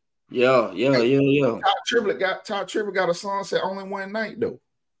with it. Yeah. Todd Tribbett got a song said only one night, though.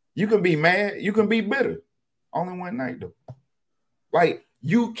 You can be mad, you can be bitter. Only one night, though. Like,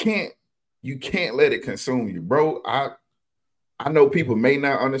 you can't let it consume you, bro. I know people may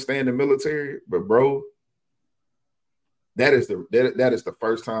not understand the military, but bro, that is the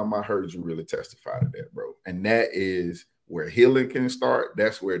first time I heard you really testify to that, bro. And that is where healing can start.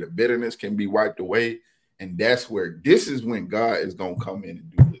 That's where the bitterness can be wiped away. And this is when God is going to come in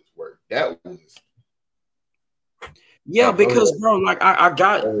and do his work. That was. Yeah, because, bro, like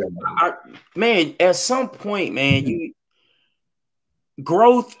man, at some point, man,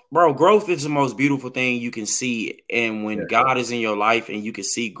 growth is the most beautiful thing you can see. And when God is in your life and you can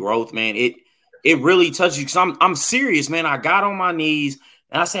see growth, man, it really touches you. Because I'm serious, man. I got on my knees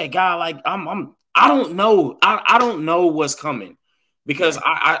and I said, God, like I don't know. I don't know what's coming because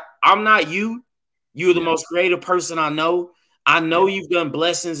I'm not you. You're the most creative person I know. I know you've done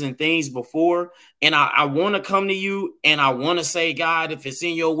blessings and things before, and I want to come to you and I want to say, God, if it's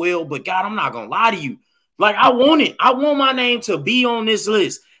in your will, but God, I'm not going to lie to you. Like, I want it. I want my name to be on this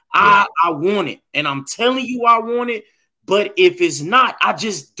list. I want it. And I'm telling you I want it. But if it's not, I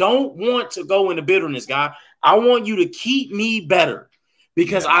just don't want to go into bitterness, God. I want you to keep me better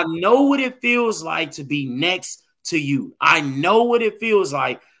because I know what it feels like to be next to you. I know what it feels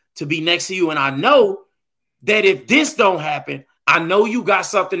like to be next to you. And I know that if this don't happen, I know you got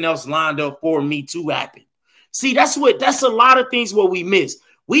something else lined up for me to happen. See, that's a lot of things what we miss.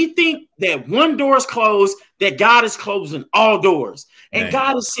 We think that one door is closed, that God is closing all doors. And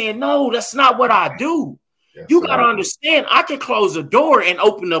God is saying, no, that's not what I do. Yes, you got to understand, I can close a door and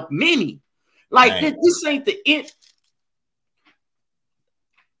open up many. Like, this ain't the end.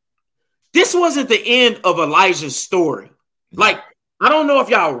 This wasn't the end of Elijah's story. Like, I don't know if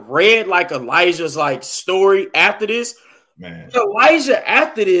y'all read like Elijah's like story after this. Man, Elijah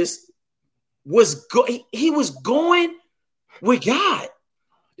after this he was going with God.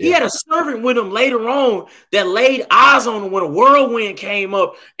 He had a servant with him later on that laid eyes on him when a whirlwind came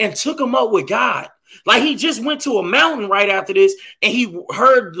up and took him up with God. Like, he just went to a mountain right after this and he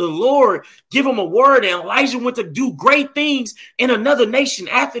heard the Lord give him a word, and Elijah went to do great things in another nation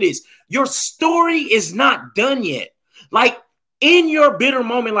after this. Your story is not done yet. Like, in your bitter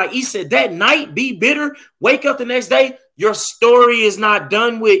moment, like he said, that night, be bitter, wake up the next day. Your story is not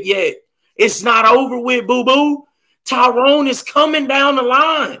done with yet. It's not over with, boo-boo. Tyrone is coming down the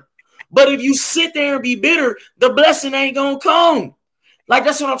line. But if you sit there and be bitter, the blessing ain't going to come. Like,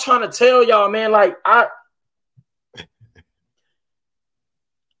 that's what I'm trying to tell y'all, man. Like,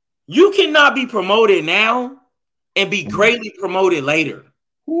 you cannot be promoted now and be greatly promoted later.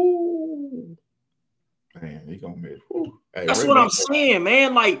 Ooh. Man, he gonna miss. Hey, that's what I'm saying,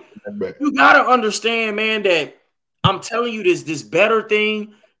 man. Like, you gotta understand, man, that I'm telling you this better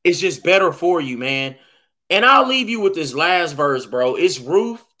thing is just better for you, man. And I'll leave you with this last verse, bro. It's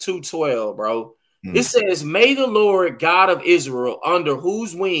Ruth 2:12, bro. It says, may the Lord God of Israel, under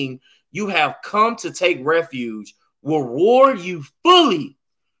whose wing you have come to take refuge, will reward you fully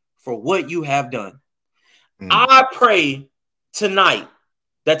for what you have done. I pray tonight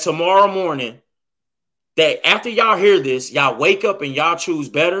that tomorrow morning, that after y'all hear this, y'all wake up and y'all choose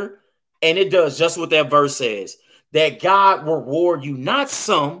better. And it does just what that verse says, that God will reward you, not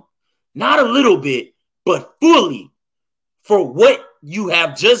some, not a little bit, but fully for what you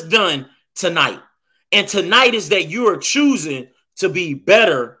have just done tonight. And tonight is that you are choosing to be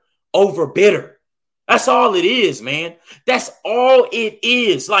better over bitter. That's all it is, man. That's all it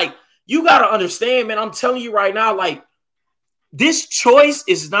is. Like, you got to understand, man. I'm telling you right now, like, this choice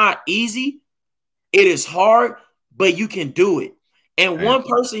is not easy. It is hard, but you can do it. And one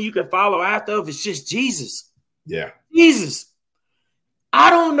person you can follow after of is just Jesus. Yeah. Jesus. I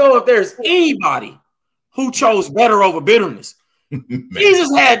don't know if there's anybody who chose better over bitterness.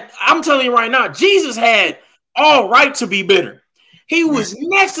 Jesus had, I'm telling you right now, Jesus had all right to be bitter. He was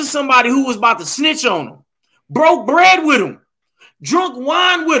next to somebody who was about to snitch on him, broke bread with him, drunk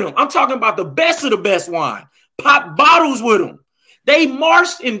wine with him. I'm talking about the best of the best wine, popped bottles with him. They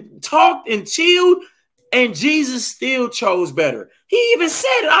marched and talked and chilled, and Jesus still chose better. He even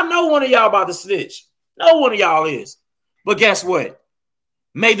said it. I know one of y'all about to snitch. No one of y'all is. But guess what?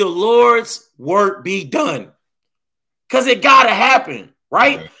 May the Lord's work be done. Because it got to happen,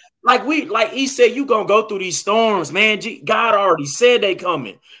 right? Yeah. Like he said, you going to go through these storms, man. God already said they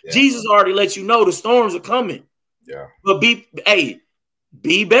coming. Yeah. Jesus already let you know the storms are coming. Yeah. But be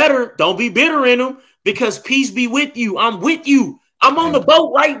better. Don't be bitter in them, because peace be with you. I'm with you. I'm on the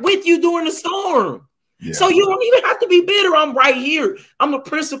boat right with you during the storm. Yeah. So you don't even have to be bitter. I'm right here. I'm the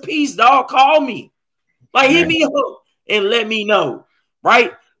Prince of Peace, dog. Call me. Like, hit me up and let me know.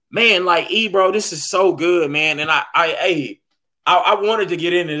 Right? Man, like, bro, this is so good, man. And I wanted to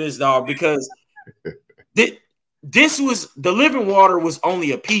get into this, dog, because this was, the living water was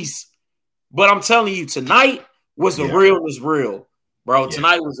only a piece. But I'm telling you, tonight was the real was real, bro. Yeah.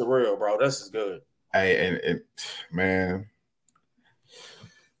 Tonight was the real, bro. This is good. Hey, and man,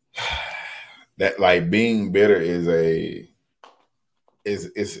 that, like, being bitter is a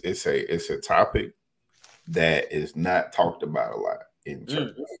topic that is not talked about a lot in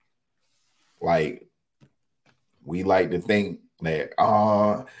church. Like, we like to think that,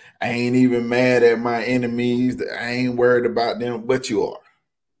 I ain't even mad at my enemies, that I ain't worried about them, but you are.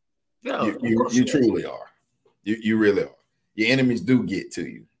 Yeah, you truly are. You really are. Your enemies do get to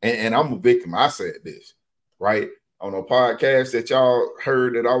you. And I'm a victim. I said this, right? On a podcast that y'all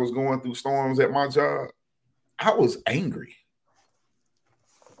heard that I was going through storms at my job. I was angry.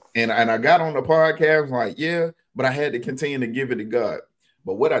 And I got on the podcast like, yeah, but I had to continue to give it to God.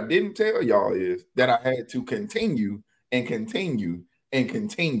 But what I didn't tell y'all is that I had to continue and continue and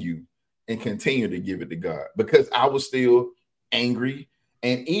continue and continue to give it to God, because I was still angry.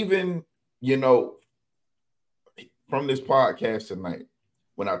 And even, from this podcast tonight,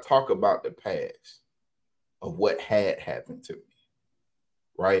 when I talk about the past of what had happened to me,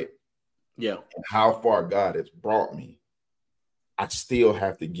 right? Yeah. And how far God has brought me, I still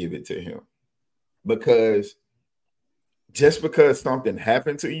have to give it to him. Because just because something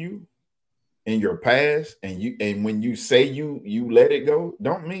happened to you in your past, and when you say you let it go,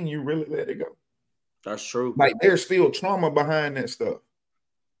 don't mean you really let it go. That's true. Like, there's still trauma behind that stuff.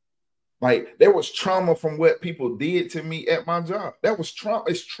 Like, there was trauma from what people did to me at my job. That was trauma.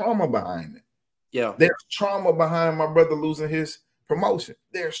 It's trauma behind it. Yeah. There's trauma behind my brother losing his promotion.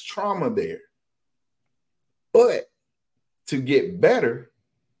 There's trauma there. But to get better,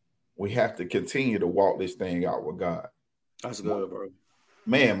 we have to continue to walk this thing out with God. That's good, bro.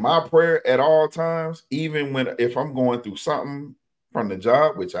 Man, my prayer at all times, even if I'm going through something from the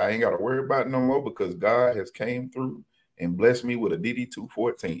job, which I ain't got to worry about no more, because God has came through and blessed me with a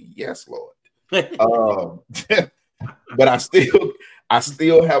DD214. Yes, Lord. But I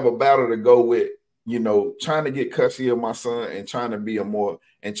still have a battle to go with, trying to get custody of my son and trying to be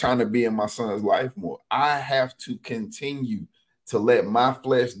in my son's life more. I have to continue to let my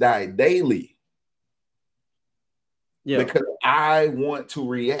flesh die daily. Yeah. Because I want to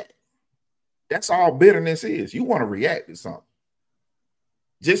react. That's all bitterness is. You want to react to something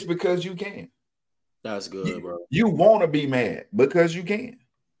just because you can. That's good, bro. You want to be mad because you can.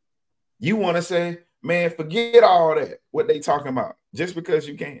 You want to say, man, forget all that, what they talking about, just because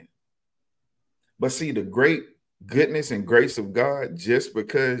you can. But see, the great goodness and grace of God, just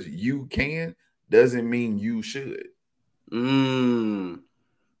because you can, doesn't mean you should.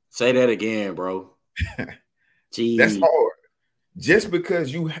 Say that again, bro. Jeez. That's hard. Just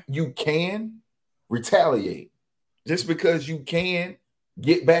because you can retaliate, just because you can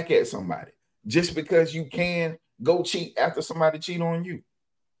get back at somebody, just because you can go cheat after somebody cheat on you,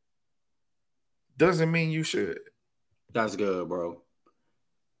 doesn't mean you should. That's good, bro.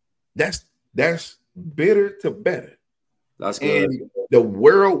 That's bitter to better. That's good. And the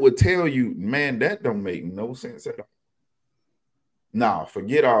world would tell you, man, that don't make no sense at all. Nah,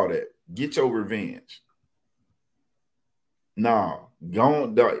 forget all that. Get your revenge. Nah, go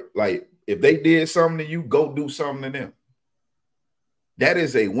on. Like, if they did something to you, go do something to them. That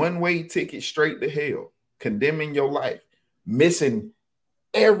is a one-way ticket straight to hell, condemning your life, missing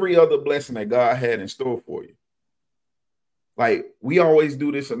every other blessing that God had in store for you. Like, we always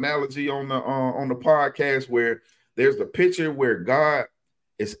do this analogy on the podcast where there's a picture where God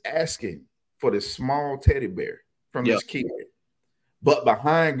is asking for this small teddy bear from this kid, but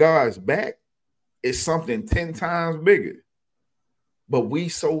behind God's back is something 10 times bigger. But we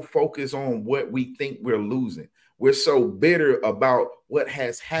so focus on what we think we're losing. We're so bitter about what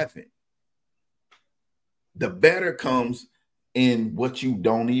has happened. The better comes in what you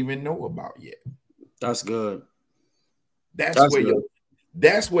don't even know about yet. That's good. That's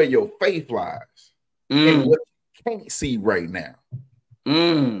where your faith lies. And what you can't see right now.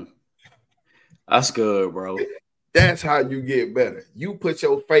 That's good, bro. That's how you get better. You put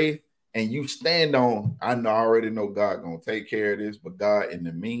your faith and you stand on, I already know God gonna take care of this, but God, in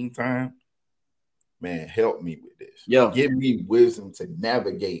the meantime, man, help me with this. Yeah. Give me wisdom to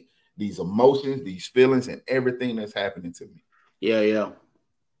navigate these emotions, these feelings, and everything that's happening to me. Yeah.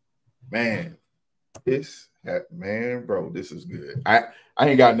 Man, bro, this is good. I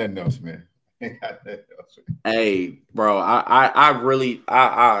ain't got nothing else, man. Hey, bro, I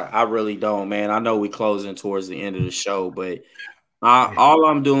really don't, man. I know we closing towards the end of the show, but all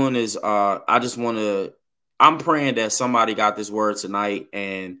I'm doing is I'm praying that somebody got this word tonight.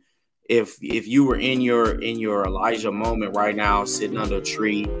 And if you were in your Elijah moment right now, sitting under a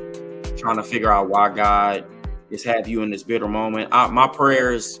tree, trying to figure out why God is have you in this bitter moment, my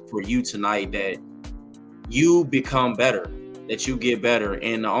prayer is for you tonight that you become better, that you get better.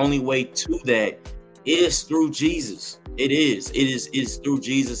 And the only way to that is through Jesus. It is through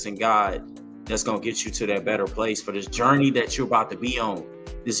Jesus and God that's going to get you to that better place for this journey that you're about to be on,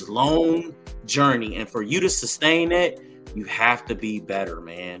 this long journey. And for you to sustain that, you have to be better,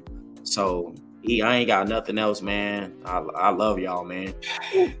 man. So I ain't got nothing else, man. I love y'all, man.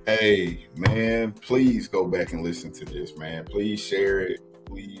 Hey, man, please go back and listen to this, man. Please share it.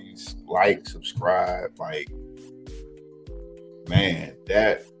 Please like, subscribe. Like, man,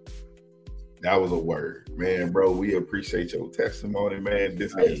 that was a word, man, bro. We appreciate your testimony, man.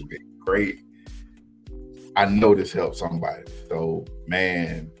 This has been great. I know this helped somebody. So,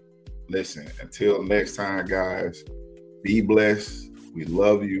 man, listen, until next time, guys, be blessed. We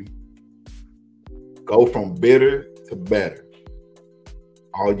love you. Go from bitter to better.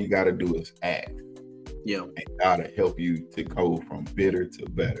 All you got to do is act. Yeah. And God will help you to go from bitter to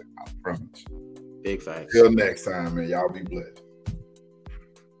better. I promise. Big facts. Till next time, man. Y'all be blessed.